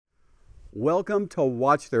Welcome to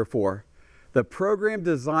Watch Therefore, the program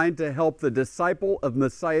designed to help the disciple of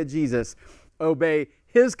Messiah Jesus obey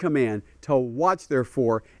His command to watch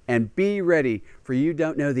therefore and be ready, for you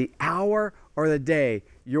don't know the hour or the day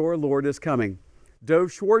your Lord is coming.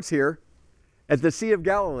 Dove Schwartz here at the Sea of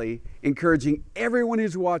Galilee, encouraging everyone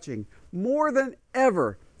who's watching more than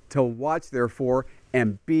ever to watch therefore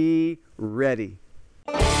and be ready.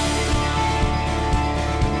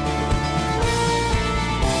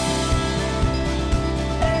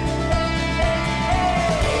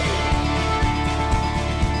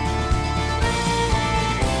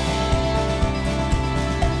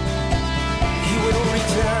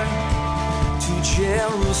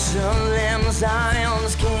 Jerusalem,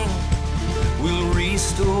 Zion's King will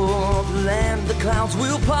restore the land. The clouds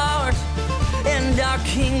will part, and our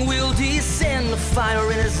King will descend. The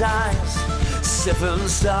fire in His eyes, 7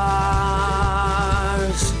 stars,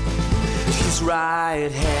 His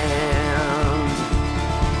right hand.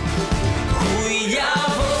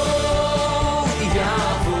 Yavo,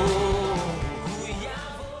 Yavo, Yavo.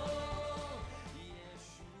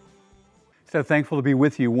 So thankful to be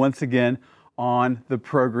with you once again on the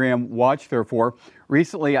program Watch Therefore.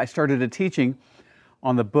 Recently, I started a teaching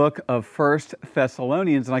on the book of 1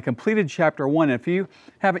 Thessalonians, and I completed chapter 1. If you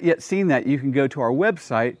haven't yet seen that, you can go to our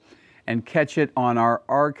website and catch it on our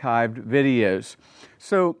archived videos.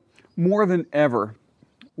 So, more than ever,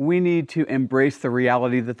 we need to embrace the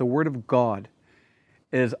reality that the Word of God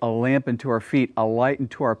is a lamp unto our feet, a light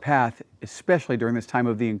unto our path, especially during this time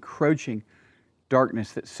of the encroaching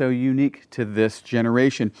darkness that's so unique to this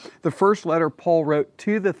generation. The first letter Paul wrote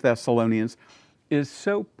to the Thessalonians is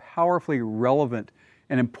so powerfully relevant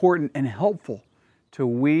and important and helpful to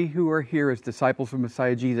we who are here as disciples of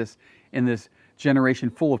Messiah Jesus in this generation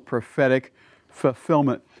full of prophetic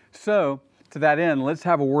fulfillment. So, to that end, let's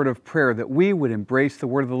have a word of prayer that we would embrace the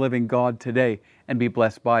word of the living God today and be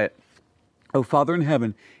blessed by it. Oh, Father in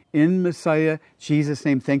heaven, in Messiah Jesus'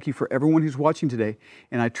 name, thank you for everyone who's watching today.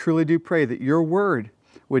 And I truly do pray that your word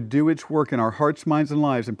would do its work in our hearts, minds, and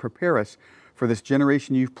lives and prepare us for this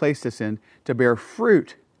generation you've placed us in to bear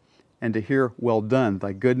fruit and to hear, well done,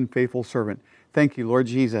 thy good and faithful servant. Thank you, Lord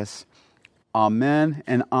Jesus. Amen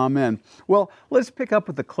and amen. Well, let's pick up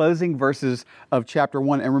with the closing verses of chapter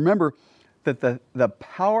 1. And remember that the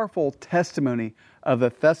powerful testimony of the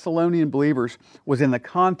Thessalonian believers was in the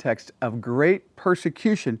context of great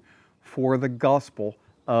persecution for the gospel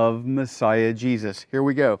of Messiah Jesus. Here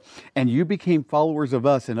we go. And you became followers of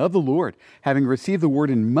us and of the Lord, having received the word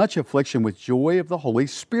in much affliction with joy of the Holy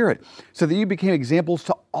Spirit, so that you became examples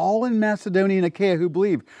to all in Macedonia and Achaia who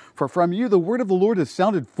believe. For from you the word of the Lord has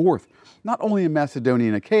sounded forth, not only in Macedonia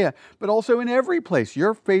and Achaia, but also in every place.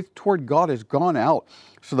 Your faith toward God has gone out,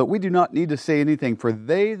 so that we do not need to say anything, for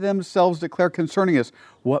they themselves declare concerning us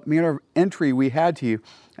what manner of entry we had to you,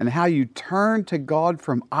 and how you turned to God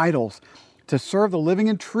from idols, to serve the living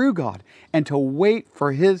and true God, and to wait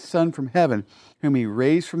for His Son from heaven, whom He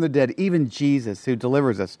raised from the dead, even Jesus, who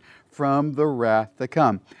delivers us from the wrath to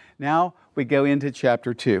come. Now we go into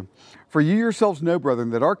chapter 2. For you yourselves know, brethren,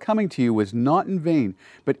 that our coming to you was not in vain,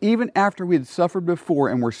 but even after we had suffered before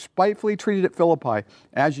and were spitefully treated at Philippi,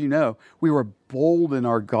 as you know, we were bold in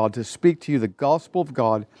our God to speak to you the gospel of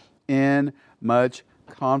God in much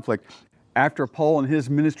conflict. After Paul and his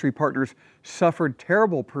ministry partners suffered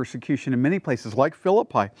terrible persecution in many places like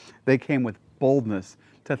Philippi, they came with boldness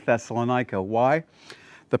to Thessalonica. Why?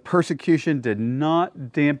 The persecution did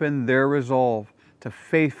not dampen their resolve to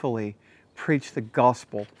faithfully preach the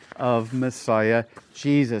gospel of Messiah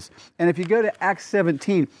Jesus. And if you go to Acts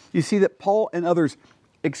 17, you see that Paul and others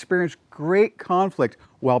experienced great conflict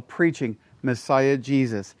while preaching Messiah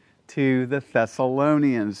Jesus to the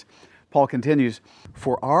Thessalonians. Paul continues,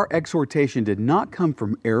 for our exhortation did not come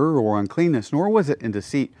from error or uncleanness, nor was it in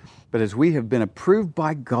deceit, but as we have been approved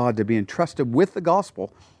by God to be entrusted with the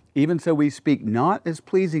gospel, even so we speak not as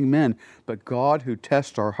pleasing men, but God who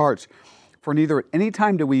tests our hearts. For neither at any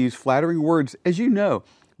time do we use flattering words, as you know,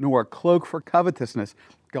 nor a cloak for covetousness.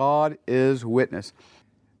 God is witness.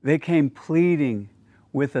 They came pleading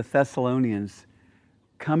with the Thessalonians,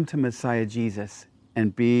 come to Messiah Jesus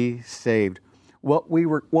and be saved. What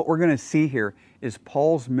we're going to see here is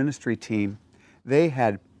Paul's ministry team. They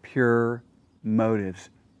had pure motives.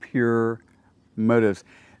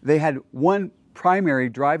 They had one primary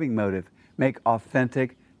driving motive: make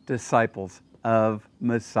authentic disciples of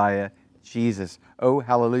Messiah Jesus. Oh,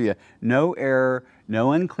 hallelujah. No error,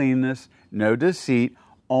 no uncleanness, no deceit,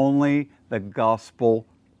 only the gospel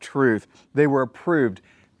truth. They were approved,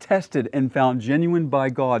 tested, and found genuine by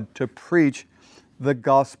God to preach the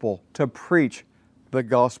gospel.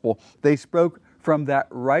 They spoke from that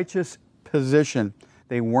righteous position.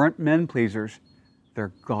 They weren't men pleasers,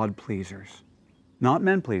 they're God pleasers. Not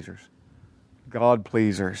men pleasers, God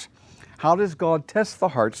pleasers. How does God test the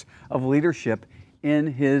hearts of leadership in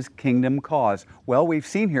His kingdom cause? Well, we've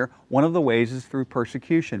seen here one of the ways is through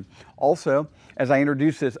persecution. Also, as I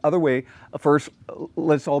introduce this other way, first,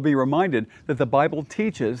 let's all be reminded that the Bible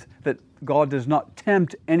teaches that God does not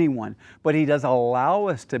tempt anyone, but He does allow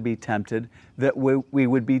us to be tempted, that we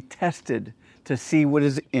would be tested to see what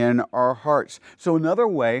is in our hearts. So another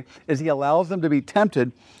way is He allows them to be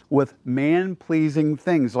tempted with man-pleasing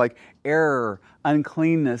things like error,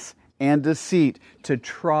 uncleanness, and deceit to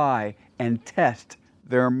try and test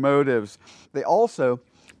their motives. They also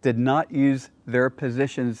did not use their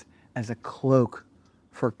positions as a cloak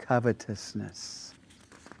for covetousness.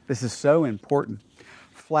 This is so important.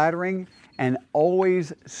 Flattering and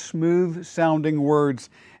always smooth-sounding words,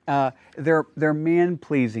 they're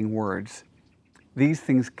man-pleasing words. These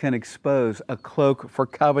things can expose a cloak for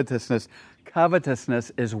covetousness.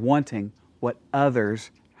 Covetousness is wanting what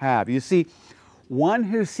others have. You see, one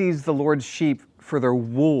who sees the Lord's sheep for their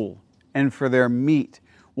wool and for their meat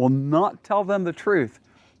will not tell them the truth,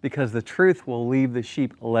 because the truth will leave the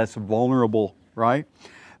sheep less vulnerable, right?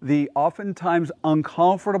 The oftentimes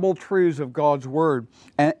uncomfortable truths of God's Word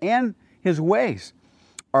and His ways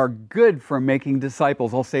are good for making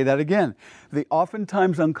disciples. I'll say that again. The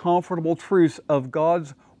oftentimes uncomfortable truths of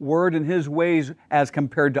God's Word and His ways as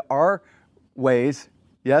compared to our ways,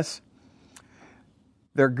 yes,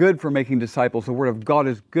 they're good for making disciples. The Word of God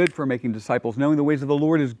is good for making disciples. Knowing the ways of the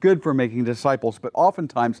Lord is good for making disciples, but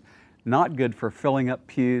oftentimes not good for filling up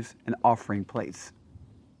pews and offering plates.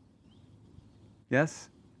 Yes?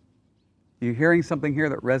 You hearing something here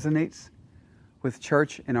that resonates with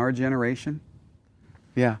church in our generation?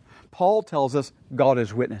 Yeah. Paul tells us God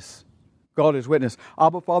is witness. God is witness.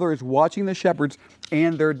 Abba Father is watching the shepherds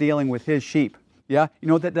and they're dealing with His sheep. Yeah? You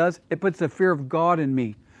know what that does? It puts the fear of God in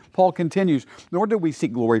me. Paul continues, nor did we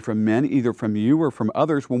seek glory from men, either from you or from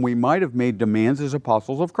others, when we might have made demands as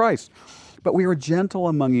apostles of Christ. But we were gentle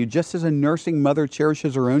among you, just as a nursing mother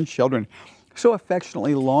cherishes her own children. So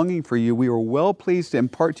affectionately longing for you, we were well pleased to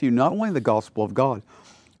impart to you not only the gospel of God,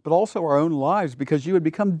 but also our own lives, because you had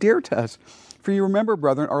become dear to us. For you remember,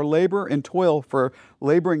 brethren, our labor and toil for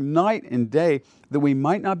laboring night and day, that we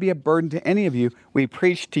might not be a burden to any of you. We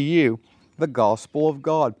preached to you the gospel of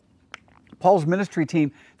God. Paul's ministry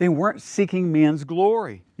team, they weren't seeking man's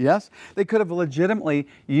glory. Yes, they could have legitimately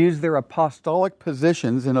used their apostolic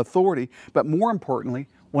positions and authority, but more importantly,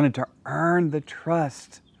 wanted to earn the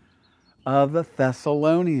trust of the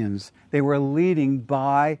Thessalonians. They were leading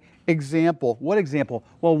by example. What example?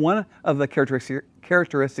 Well, one of the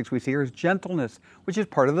characteristics we see here is gentleness, which is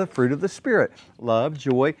part of the fruit of the Spirit. Love,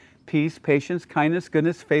 joy, peace, patience, kindness,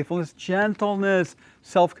 goodness, faithfulness, gentleness,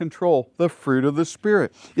 self-control, the fruit of the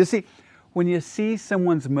Spirit. You see, when you see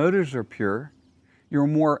someone's motives are pure, you're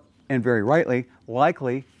more, and very rightly,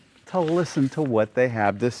 likely to listen to what they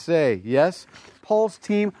have to say. Yes? Paul's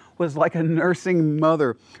team was like a nursing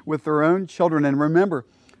mother with their own children. And remember,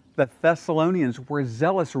 the Thessalonians were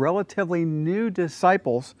zealous, relatively new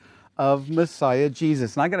disciples of Messiah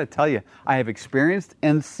Jesus. And I got to tell you, I have experienced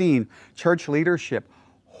and seen church leadership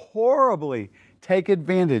horribly take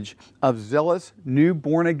advantage of zealous, new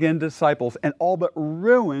born-again disciples and all but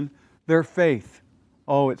ruin their faith.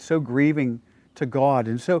 Oh, it's so grieving to God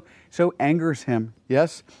and so angers Him.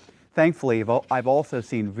 Yes? Thankfully, I've also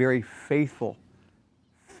seen very faithful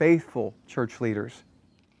church leaders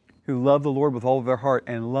who love the Lord with all of their heart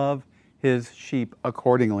and love His sheep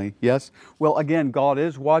accordingly. Yes? Well, again, God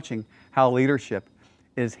is watching how leadership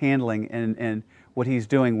is handling and what He's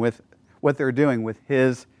doing with what they're doing with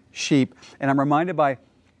His sheep. And I'm reminded by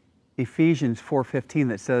Ephesians 4:15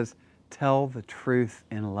 that says, tell the truth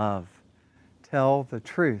in love. Tell the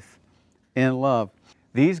truth in love.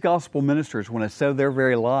 These gospel ministers want to sow their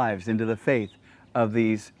very lives into the faith of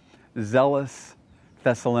these zealous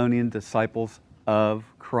Thessalonian disciples of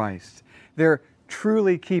Christ. They're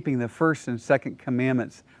truly keeping the first and second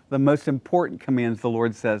commandments, the most important commands, the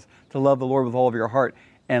Lord says, to love the Lord with all of your heart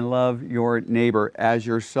and love your neighbor as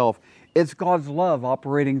yourself. It's God's love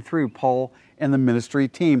operating through Paul and the ministry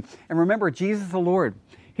team. And remember, Jesus the Lord,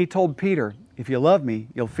 He told Peter, if you love me,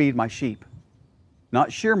 you'll feed my sheep.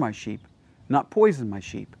 Not shear my sheep, not poison my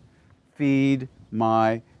sheep. Feed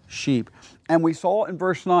my sheep. And we saw in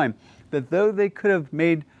verse 9 that though they could have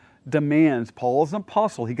made demands, Paul is an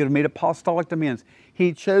apostle, he could have made apostolic demands.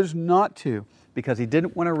 He chose not to because he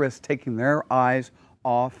didn't want to risk taking their eyes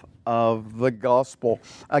off of the gospel.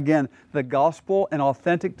 Again, the gospel and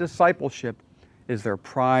authentic discipleship is their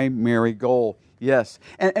primary goal. Yes.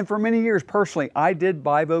 And for many years, personally, I did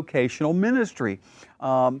bivocational ministry.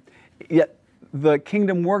 Yet the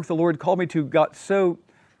kingdom work the Lord called me to got so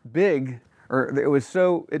big, or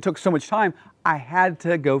it took so much time, I had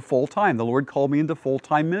to go full-time. The Lord called me into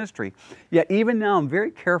full-time ministry. Yet even now, I'm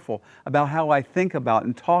very careful about how I think about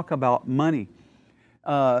and talk about money.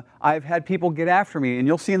 I've had people get after me, and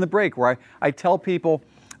you'll see in the break where I tell people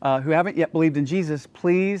who haven't yet believed in Jesus,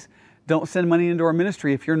 please don't send money into our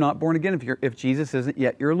ministry if you're not born again, if Jesus isn't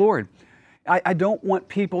yet your Lord. I don't want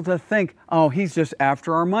people to think, oh, he's just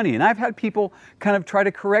after our money. And I've had people kind of try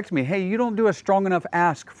to correct me. Hey, you don't do a strong enough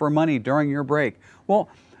ask for money during your break. Well,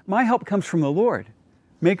 my help comes from the Lord,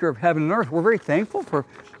 maker of heaven and earth. We're very thankful for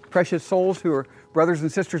precious souls who are brothers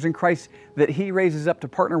and sisters in Christ that he raises up to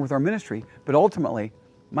partner with our ministry. But ultimately,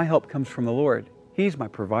 my help comes from the Lord. He's my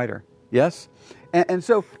provider. Yes? And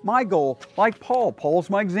so my goal, like Paul's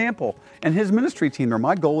my example, and his ministry team there,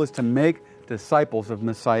 my goal is to make disciples of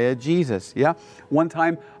Messiah Jesus. Yeah. One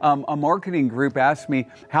time, a marketing group asked me,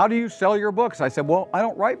 how do you sell your books? I said, well, I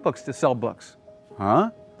don't write books to sell books.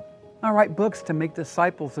 Huh? I write books to make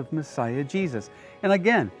disciples of Messiah Jesus. And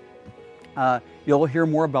again, you'll hear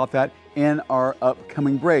more about that in our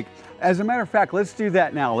upcoming break. As a matter of fact, let's do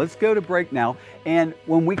that now. Let's go to break now. And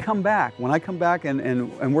when I come back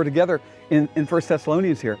and we're together in 1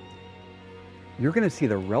 Thessalonians here, you're going to see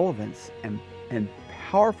the relevance and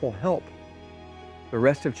powerful help the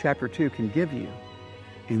rest of chapter 2 can give you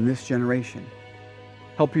in this generation.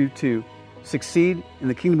 Help you to succeed in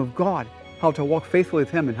the kingdom of God, how to walk faithfully with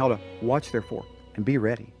him, and how to watch therefore and be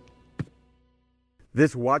ready.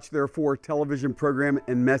 This Watch Therefore television program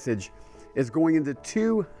and message is going into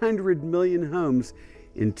 200 million homes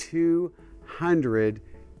in 200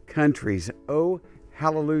 countries. Oh,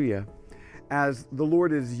 hallelujah. As the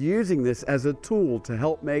Lord is using this as a tool to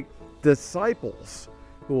help make disciples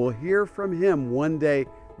who will hear from him one day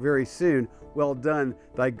very soon. Well done,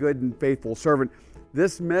 thy good and faithful servant.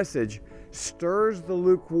 This message stirs the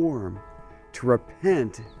lukewarm to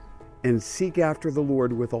repent and seek after the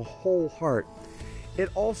Lord with a whole heart. It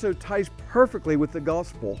also ties perfectly with the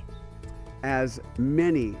gospel, as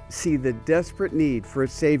many see the desperate need for a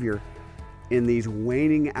Savior in these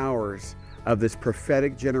waning hours of this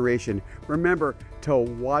prophetic generation. Remember to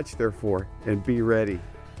watch therefore and be ready.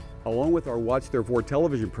 Along with our Watch Therefore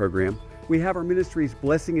television program, we have our ministries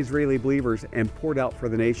blessing Israeli believers and poured out for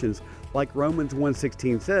the nations, like Romans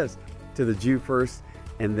 1:16 says, to the Jew first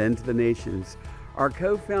and then to the nations. Our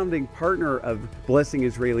co-founding partner of Blessing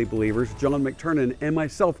Israeli Believers, John McTernan, and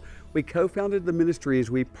myself, we co-founded the ministry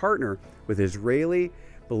as we partner with Israeli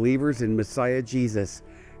believers in Messiah Jesus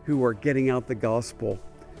who are getting out the gospel,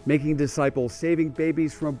 making disciples, saving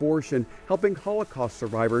babies from abortion, helping Holocaust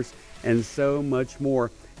survivors, and so much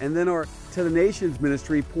more. And then our To the Nations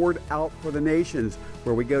ministry, Poured Out for the Nations,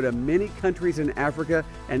 where we go to many countries in Africa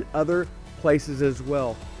and other places as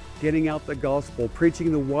well, getting out the gospel,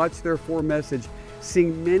 preaching the Watch Therefore message,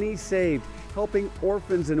 seeing many saved, helping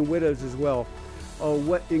orphans and widows as well. Oh,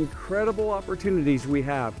 what incredible opportunities we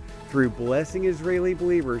have through Blessing Israeli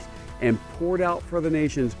Believers and Poured Out for the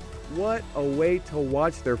Nations. What a way to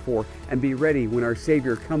watch therefore and be ready when our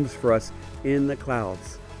Savior comes for us in the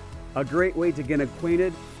clouds. A great way to get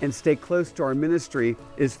acquainted and stay close to our ministry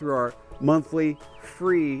is through our monthly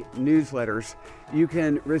free newsletters. You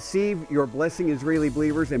can receive your Blessing Israeli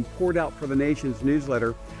Believers and Poured Out for the Nations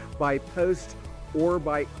newsletter by post or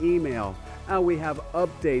by email. We have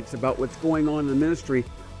updates about what's going on in the ministry,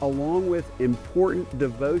 along with important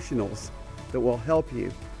devotionals that will help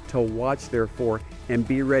you to watch therefore and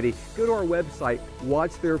be ready. Go to our website,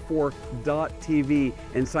 watchtherefore.tv,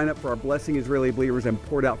 and sign up for our Blessing Israeli Believers and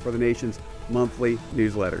Poured Out for the Nations monthly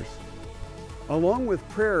newsletters. Along with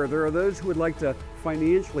prayer, there are those who would like to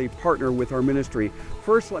financially partner with our ministry.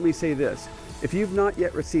 First, let me say this. If you've not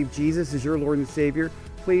yet received Jesus as your Lord and Savior,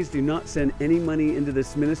 please do not send any money into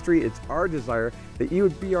this ministry. It's our desire that you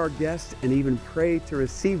would be our guest and even pray to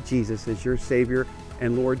receive Jesus as your Savior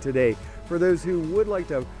and Lord today. For those who would like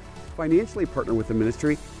to financially partner with the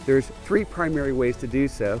ministry, there's 3 primary ways to do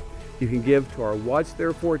so. You can give to our Watch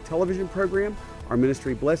Therefore television program, our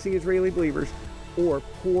ministry Blessing Israeli Believers, or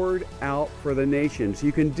Poured Out for the Nations.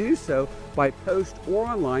 You can do so by post or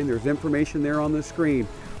online. There's information there on the screen.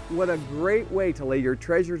 What a great way to lay your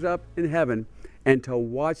treasures up in heaven and to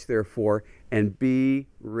watch therefore and be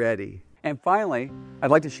ready. And finally,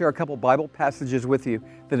 I'd like to share a couple Bible passages with you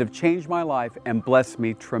that have changed my life and blessed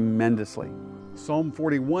me tremendously. Psalm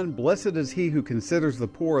 41, blessed is he who considers the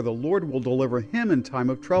poor. The Lord will deliver him in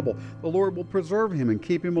time of trouble. The Lord will preserve him and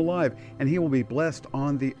keep him alive, and he will be blessed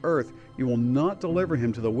on the earth. You will not deliver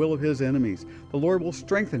him to the will of his enemies. The Lord will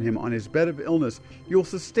strengthen him on his bed of illness. You will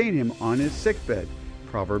sustain him on his sickbed.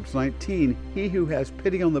 Proverbs 19, he who has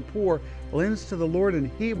pity on the poor lends to the Lord, and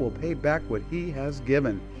he will pay back what he has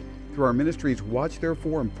given. Through our ministries, Watch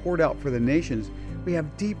Therefore and Poured Out for the Nations, we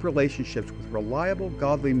have deep relationships with reliable,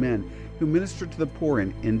 godly men who minister to the poor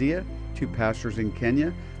in India, 2 pastors in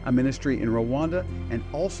Kenya, a ministry in Rwanda, and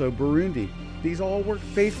also Burundi. These all work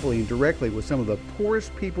faithfully and directly with some of the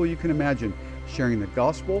poorest people you can imagine, sharing the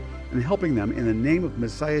gospel and helping them in the name of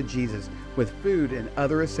Messiah Jesus with food and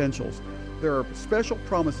other essentials. There are special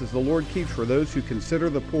promises the Lord keeps for those who consider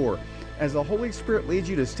the poor. As the Holy Spirit leads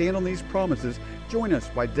you to stand on these promises, join us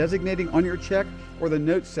by designating on your check or the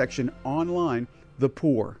notes section online, The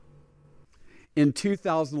Poor. In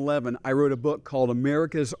 2011, I wrote a book called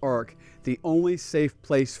America's Ark, the only safe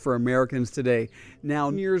place for Americans today. Now,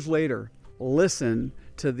 years later, listen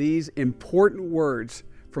to these important words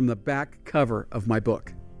from the back cover of my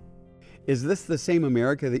book. Is this the same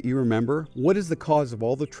America that you remember? What is the cause of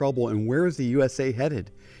all the trouble, and where is the USA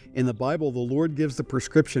headed? In the Bible, the Lord gives the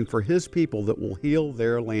prescription for His people that will heal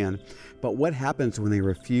their land. But what happens when they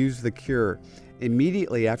refuse the cure?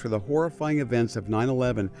 Immediately after the horrifying events of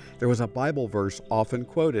 9/11, there was a Bible verse often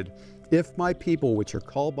quoted. If my people, which are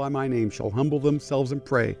called by my name, shall humble themselves and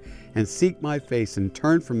pray, and seek my face, and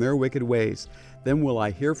turn from their wicked ways, then will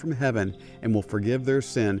I hear from heaven, and will forgive their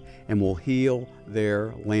sin, and will heal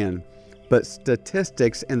their land. But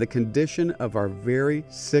statistics and the condition of our very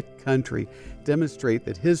sick country demonstrate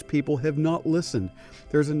that His people have not listened.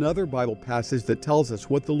 There's another Bible passage that tells us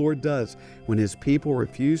what the Lord does when His people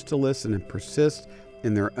refuse to listen and persist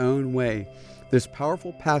in their own way. This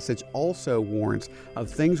powerful passage also warns of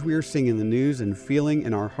things we are seeing in the news and feeling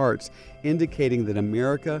in our hearts, indicating that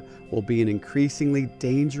America will be an increasingly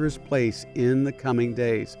dangerous place in the coming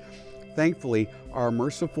days. Thankfully, our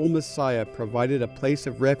merciful Messiah provided a place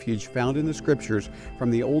of refuge found in the Scriptures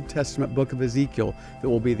from the Old Testament book of Ezekiel that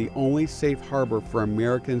will be the only safe harbor for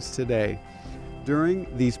Americans today. During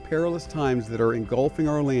these perilous times that are engulfing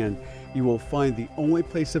our land, you will find the only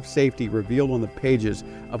place of safety revealed on the pages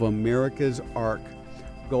of America's Ark.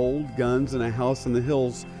 Gold, guns, and a house in the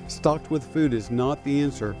hills stocked with food is not the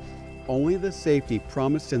answer. Only the safety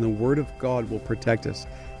promised in the Word of God will protect us.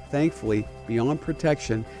 Thankfully, beyond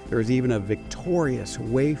protection, there is even a victorious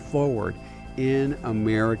way forward in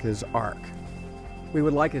America's Ark. We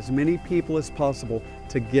would like as many people as possible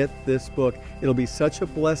to get this book. It'll be such a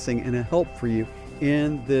blessing and a help for you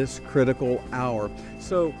in this critical hour.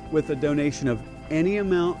 So, with a donation of any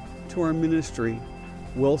amount to our ministry,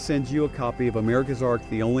 we'll send you a copy of America's Ark,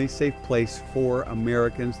 the only safe place for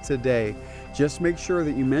Americans today. Just make sure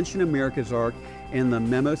that you mention America's Ark in the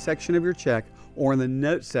memo section of your check or in the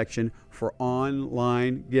notes section for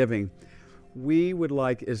online giving. We would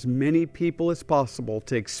like as many people as possible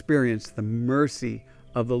to experience the mercy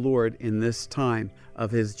of the Lord in this time of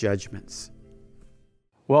His judgments.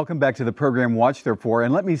 Welcome back to the program Watch Therefore,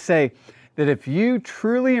 and let me say that if you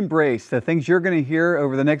truly embrace the things you're going to hear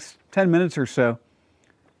over the next 10 minutes or so,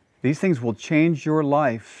 these things will change your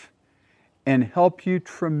life and help you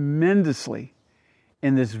tremendously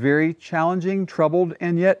in this very challenging, troubled,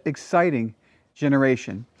 and yet exciting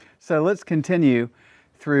generation. So let's continue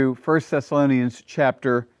through 1 Thessalonians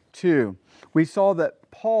chapter 2. We saw that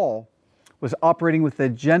Paul was operating with the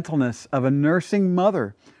gentleness of a nursing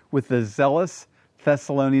mother with the zealous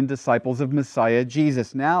Thessalonian disciples of Messiah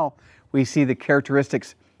Jesus. Now we see the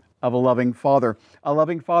characteristics of a loving father. A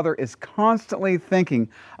loving father is constantly thinking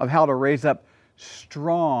of how to raise up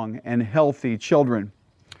strong and healthy children.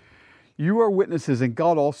 You are witnesses, and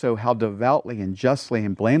God also, how devoutly and justly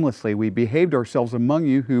and blamelessly we behaved ourselves among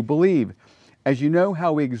you who believe. As you know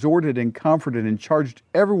how we exhorted and comforted and charged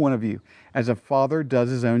every one of you, as a father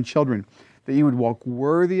does his own children, that you would walk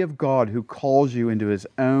worthy of God who calls you into His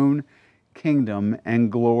own kingdom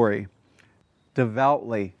and glory.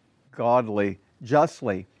 Devoutly, godly,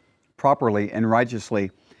 justly, properly, and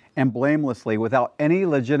righteously, and blamelessly, without any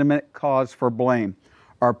legitimate cause for blame,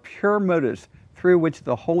 are pure motives through which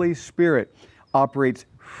the Holy Spirit operates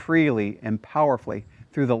freely and powerfully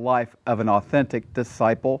through the life of an authentic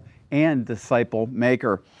disciple and disciple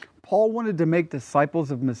maker. Paul wanted to make disciples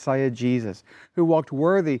of Messiah Jesus, who walked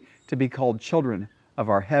worthy to be called children of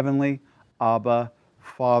our heavenly Abba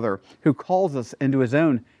Father, who calls us into His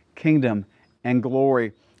own kingdom and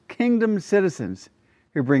glory. Kingdom citizens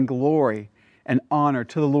who bring glory and honor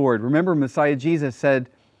to the Lord. Remember, Messiah Jesus said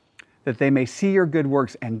that they may see your good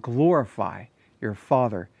works and glorify your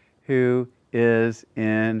Father who is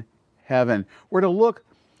in heaven. We're to look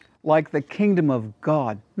like the kingdom of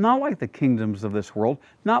God, not like the kingdoms of this world,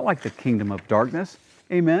 not like the kingdom of darkness.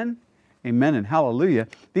 Amen? Amen and hallelujah.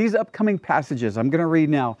 These upcoming passages I'm going to read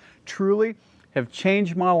now truly have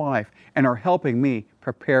changed my life and are helping me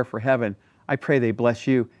prepare for heaven. I pray they bless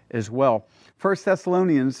you as well. 1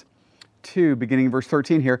 Thessalonians 2, beginning verse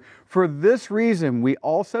 13 here. For this reason we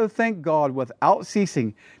also thank God without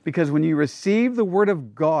ceasing, because when you received the word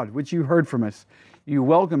of God, which you heard from us, you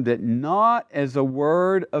welcomed it not as a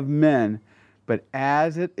word of men, but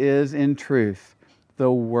as it is in truth,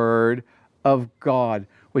 the word of God,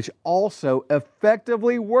 which also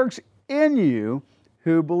effectively works in you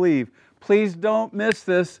who believe. Please don't miss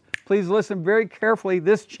this. Please listen very carefully.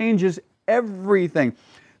 This changes everything.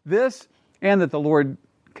 This, and that the Lord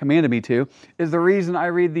commanded me to, is the reason I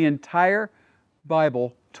read the entire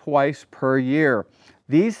Bible twice per year.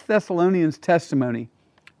 These Thessalonians' testimony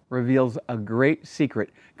reveals a great secret,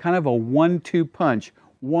 kind of a 1-2 punch.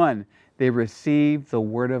 One, they received the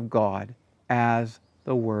Word of God as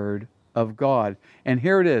the Word of God. And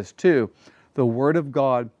here it is, too. The Word of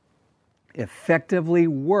God effectively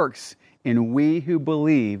works in we who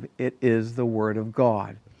believe it is the Word of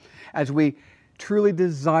God. As we truly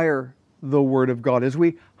desire the Word of God, as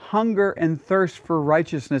we hunger and thirst for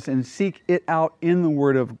righteousness and seek it out in the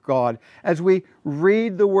Word of God, as we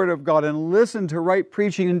read the Word of God and listen to right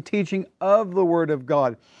preaching and teaching of the Word of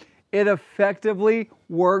God, it effectively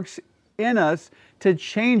works in us to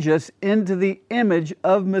change us into the image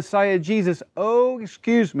of Messiah Jesus. Oh,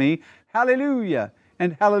 excuse me, hallelujah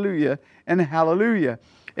and hallelujah and hallelujah.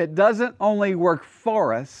 It doesn't only work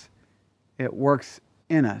for us, it works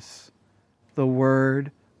in us. The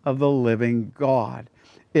Word of the living God.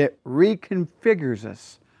 It reconfigures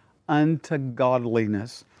us unto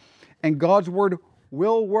godliness. And God's Word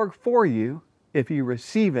will work for you if you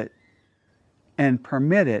receive it and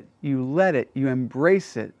permit it, you let it, you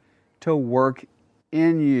embrace it to work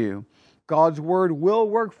in you. God's Word will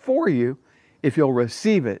work for you if you'll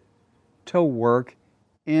receive it to work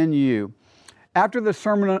in you. After the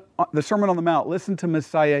Sermon on the Mount, listen to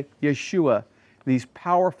Messiah Yeshua, these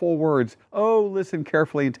powerful words. Oh, listen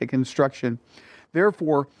carefully and take instruction.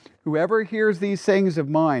 Therefore, whoever hears these sayings of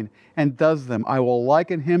mine and does them, I will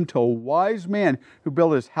liken him to a wise man who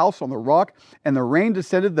built his house on the rock, and the rain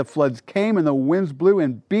descended, the floods came, and the winds blew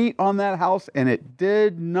and beat on that house, and it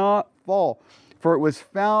did not fall, for it was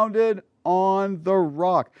founded on the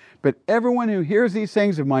rock. But everyone who hears these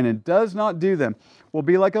sayings of mine and does not do them will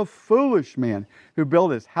be like a foolish man who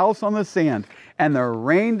built his house on the sand. And the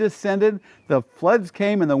rain descended, the floods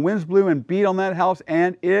came, and the winds blew and beat on that house,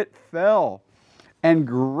 and it fell. And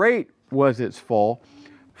great was its fall.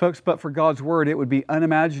 Folks, but for God's Word, it would be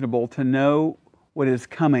unimaginable to know what is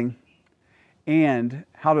coming and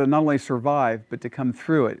how to not only survive, but to come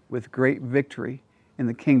through it with great victory in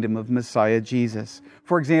the kingdom of Messiah Jesus.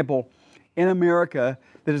 For example, in America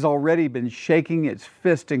that has already been shaking its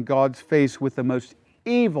fist in God's face with the most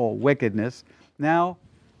evil wickedness, now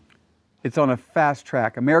it's on a fast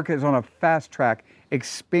track. America is on a fast track,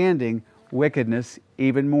 expanding wickedness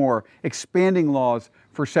even more, expanding laws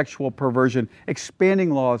for sexual perversion, expanding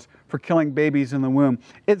laws for killing babies in the womb.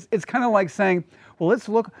 It's kind of like saying, well, let's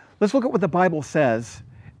look at what the Bible says,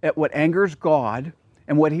 at what angers God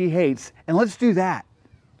and what He hates, and let's do that.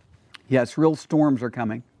 Yes, real storms are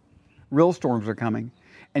coming. Real storms are coming,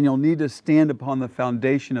 and you'll need to stand upon the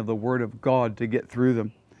foundation of the Word of God to get through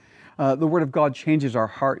them. The Word of God changes our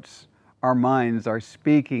hearts, our minds, our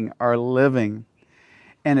speaking, our living,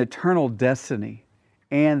 and eternal destiny,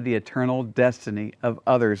 and the eternal destiny of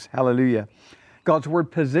others. Hallelujah. God's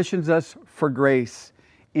Word positions us for grace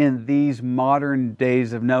in these modern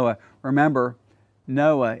days of Noah. Remember,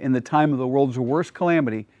 Noah, in the time of the world's worst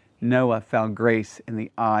calamity, Noah found grace in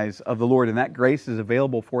the eyes of the Lord, and that grace is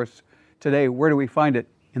available for us today. Where do we find it?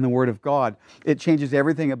 In the Word of God. It changes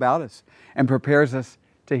everything about us and prepares us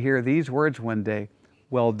to hear these words one day,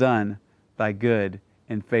 "Well done, thy good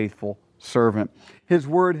and faithful servant." His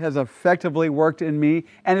Word has effectively worked in me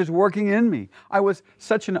and is working in me. I was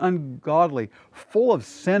such an ungodly, full of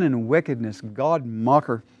sin and wickedness, God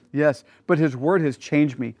mocker. Yes, but His Word has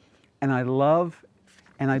changed me, and I love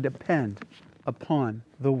and I depend upon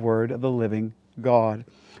the Word of the living God.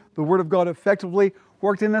 The Word of God effectively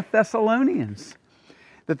worked in the Thessalonians,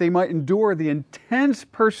 that they might endure the intense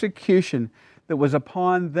persecution that was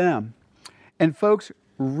upon them. And folks,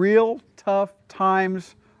 real tough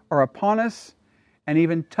times are upon us, and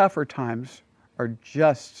even tougher times are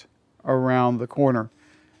just around the corner.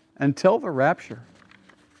 until the rapture,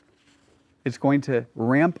 it's going to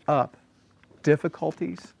ramp up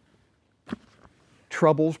difficulties,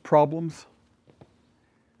 troubles, problems,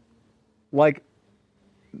 like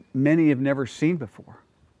many have never seen before.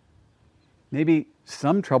 Maybe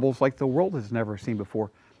some troubles like the world has never seen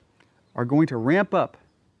before are going to ramp up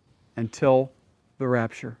until the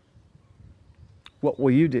rapture. What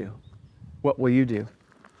will you do? What will you do?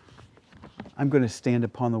 I'm going to stand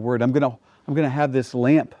upon the Word. I'm going to have this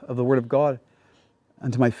lamp of the Word of God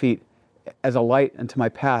unto my feet as a light unto my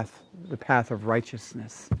path, the path of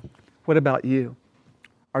righteousness. What about you?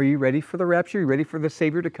 Are you ready for the rapture? Are you ready for the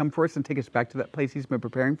Savior to come for us and take us back to that place He's been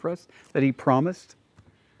preparing for us, that He promised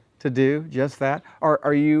to do just that?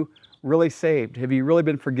 Are you really saved? Have you really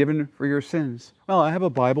been forgiven for your sins? Well, I have a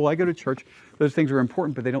Bible. I go to church. Those things are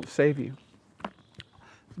important, but they don't save you.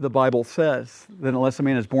 The Bible says that unless a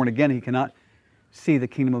man is born again, he cannot see the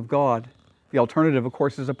kingdom of God. The alternative, of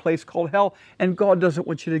course, is a place called hell, and God doesn't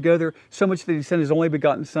want you to go there so much that He sent His only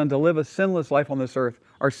begotten Son to live a sinless life on this earth,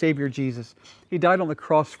 our Savior Jesus. He died on the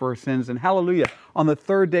cross for our sins, and hallelujah, on the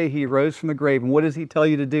third day He rose from the grave. And what does He tell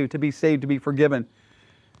you to do to be saved, to be forgiven?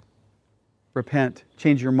 Repent.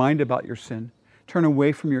 Change your mind about your sin. Turn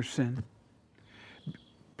away from your sin.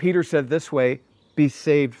 Peter said this way, be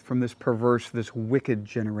saved from this perverse, this wicked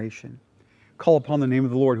generation. Call upon the name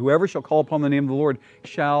of the Lord. Whoever shall call upon the name of the Lord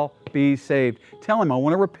shall be saved. Tell Him, I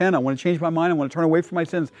want to repent. I want to change my mind. I want to turn away from my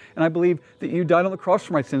sins. And I believe that You died on the cross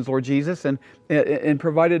for my sins, Lord Jesus, and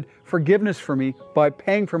provided forgiveness for me by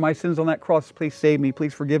paying for my sins on that cross. Please save me.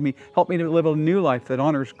 Please forgive me. Help me to live a new life that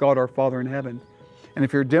honors God our Father in heaven. And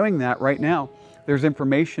if you're doing that right now, there's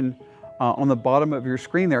information on the bottom of your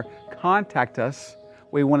screen there. Contact us.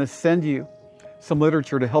 We want to send you some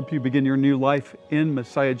literature to help you begin your new life in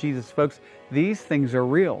Messiah Jesus. Folks, these things are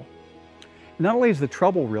real. Not only is the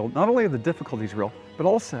trouble real, not only are the difficulties real, but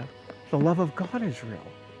also the love of God is real.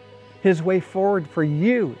 His way forward for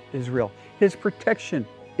you is real. His protection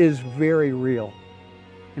is very real.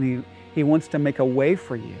 And He wants to make a way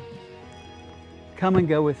for you. Come and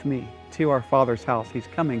go with me to our Father's house. He's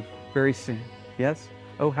coming very soon. Yes?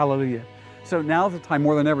 Oh, hallelujah. So now's the time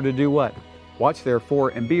more than ever to do what? Watch therefore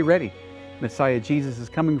and be ready. Messiah Jesus is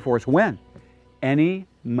coming for us. When? Any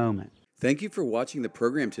moment. Thank you for watching the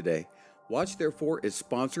program today. Watch Therefore is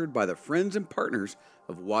sponsored by the friends and partners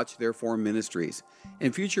of Watch Therefore Ministries.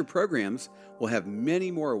 In future programs, we'll have many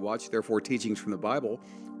more Watch Therefore teachings from the Bible,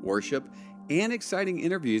 worship, and exciting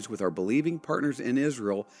interviews with our believing partners in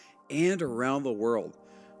Israel and around the world.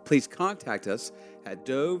 Please contact us at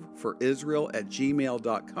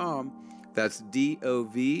doveforisrael@gmail.com. That's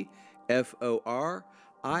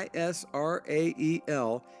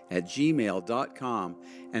DOVFORISRAEL@gmail.com.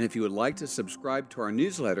 And if you would like to subscribe to our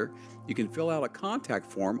newsletter, you can fill out a contact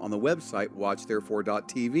form on the website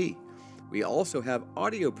watchtherefore.tv. We also have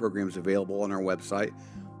audio programs available on our website,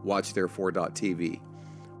 watchtherefore.tv.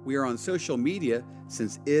 We are on social media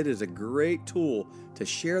since it is a great tool to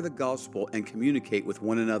share the gospel and communicate with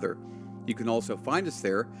one another. You can also find us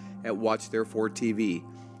there at Watch Therefore TV.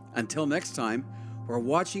 Until next time, we're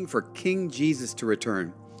watching for King Jesus to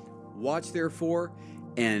return. Watch therefore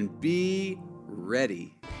and be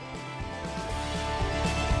ready.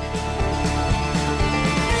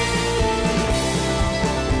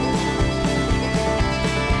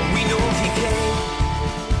 We know He came,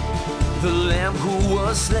 the Lamb who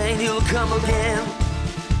was slain, He'll come again,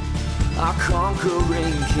 our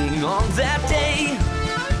conquering King on that day.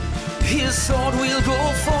 His sword will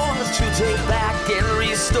go forth to take back and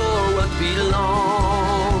restore what